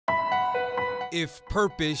If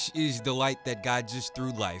purpose is the light that guides us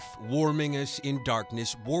through life, warming us in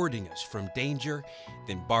darkness, warding us from danger,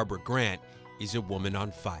 then Barbara Grant is a woman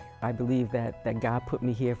on fire. I believe that God put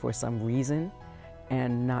me here for some reason,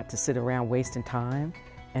 and not to sit around wasting time,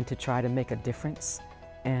 and to try to make a difference.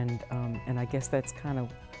 And I guess that's kind of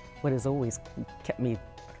what has always kept me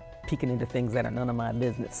peeking into things that are none of my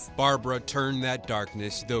business. Barbara turned that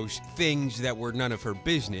darkness, those things that were none of her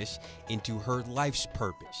business, into her life's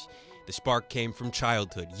purpose. The spark came from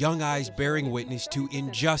childhood, young eyes bearing witness to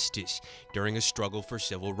injustice during a struggle for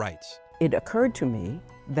civil rights. It occurred to me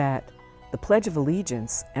that the Pledge of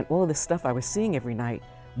Allegiance and all of the stuff I was seeing every night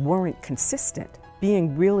weren't consistent.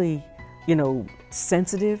 Being really,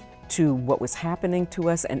 sensitive to what was happening to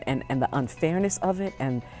us and the unfairness of it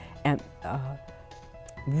and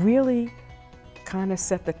really kind of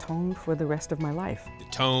set the tone for the rest of my life. The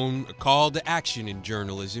tone, a call to action in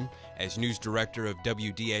journalism. As news director of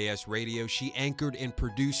WDAS Radio, she anchored and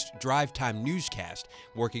produced Drive Time newscast,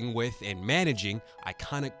 working with and managing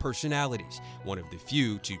iconic personalities, one of the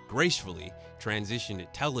few to gracefully transition to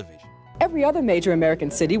television. Every other major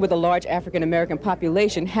American city with a large African-American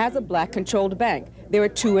population has a black-controlled bank. There are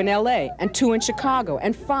 2 in LA, and 2 in Chicago,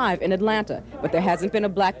 and 5 in Atlanta. But there hasn't been a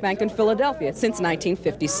black bank in Philadelphia since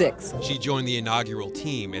 1956. She joined the inaugural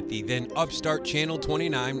team at the then upstart Channel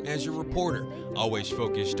 29 as a reporter. Always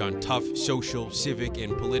focused on tough social, civic,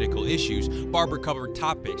 and political issues, Barbara covered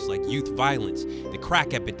topics like youth violence, the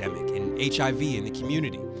crack epidemic, and HIV in the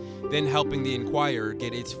community. Then helping the Inquirer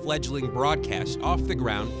get its fledgling broadcast off the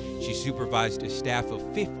ground, she supervised a staff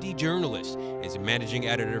of 50 journalists as a managing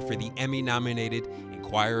editor for the Emmy-nominated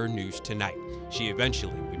Inquirer News Tonight. She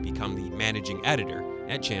eventually would become the managing editor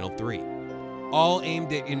at Channel 3. All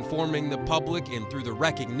aimed at informing the public and, through the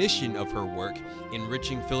recognition of her work,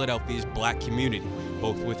 enriching Philadelphia's black community,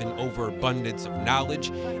 both with an overabundance of knowledge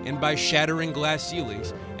and by shattering glass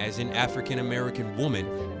ceilings as an African-American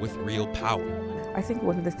woman with real power. I think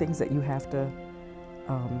one of the things that you have to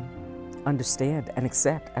understand and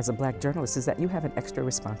accept as a black journalist is that you have an extra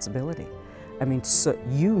responsibility. I mean, so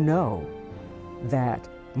you know that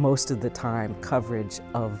most of the time coverage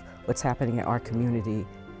of what's happening in our community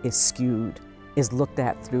is skewed, is looked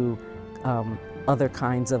at through other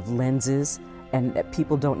kinds of lenses, and that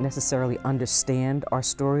people don't necessarily understand our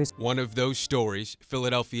stories. One of those stories,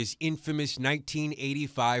 Philadelphia's infamous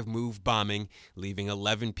 1985 MOVE bombing, leaving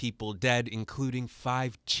 11 people dead, including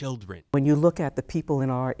 5 children. When you look at the people in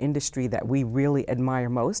our industry that we really admire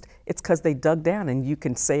most, it's because they dug down, and you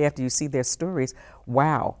can say after you see their stories,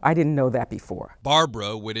 wow, I didn't know that before.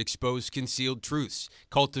 Barbara would expose concealed truths,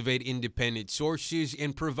 cultivate independent sources,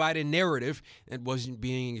 and provide a narrative that wasn't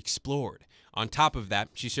being explored. On top of that,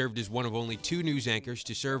 she served as one of only 2 news anchors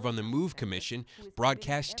to serve on the MOVE Commission,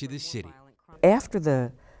 broadcast to the city. After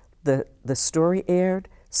the story aired,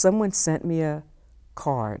 someone sent me a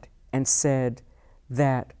card and said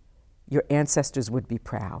that your ancestors would be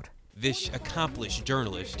proud. This accomplished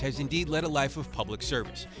journalist has indeed led a life of public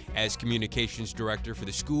service. As communications director for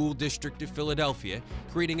the School District of Philadelphia,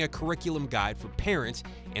 creating a curriculum guide for parents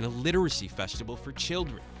and a literacy festival for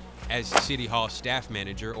children. As City Hall staff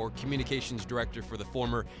manager or communications director for the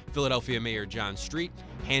former Philadelphia Mayor John Street,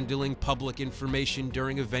 handling public information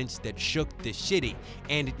during events that shook the city,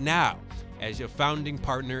 and now as a founding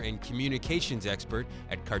partner and communications expert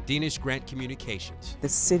at Cardenas Grant Communications. The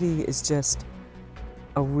city is just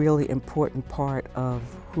a really important part of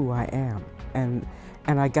who I am, and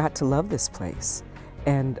I got to love this place,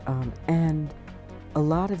 and a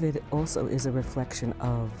lot of it also is a reflection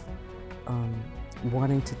of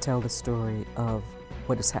wanting to tell the story of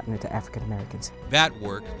what is happening to African Americans. That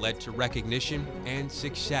work led to recognition and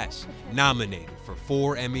success. Nominated for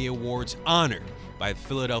 4 Emmy Awards, honored by the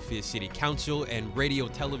Philadelphia City Council and Radio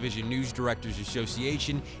Television News Directors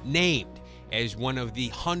Association, named as one of the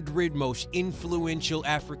 100 most influential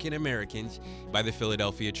African Americans by the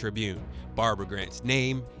Philadelphia Tribune. Barbara Grant's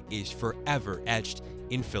name is forever etched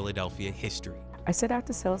in Philadelphia history. I set out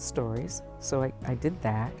to tell stories, so I did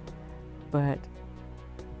that, but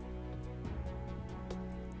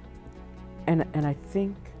And I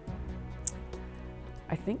think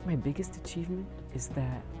my biggest achievement is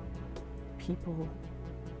that people,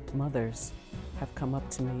 mothers, have come up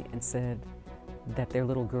to me and said that their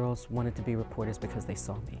little girls wanted to be reporters because they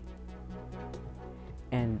saw me.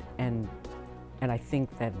 And I think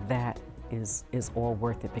that is all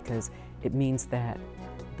worth it, because it means that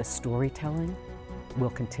the storytelling will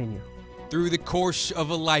continue. Through the course of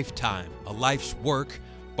a lifetime, a life's work,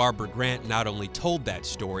 Barbara Grant not only told that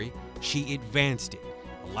story, she advanced it,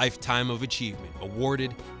 Lifetime of Achievement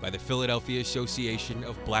awarded by the Philadelphia Association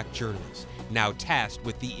of Black Journalists, now tasked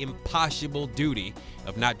with the impossible duty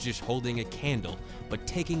of not just holding a candle, but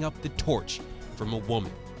taking up the torch from a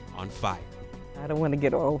woman on fire. I don't want to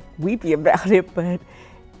get all weepy about it, but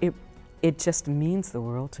it just means the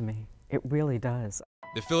world to me. It really does.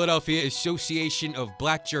 The Philadelphia Association of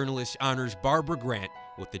Black Journalists honors Barbara Grant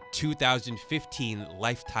with the 2015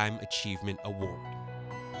 Lifetime Achievement Award.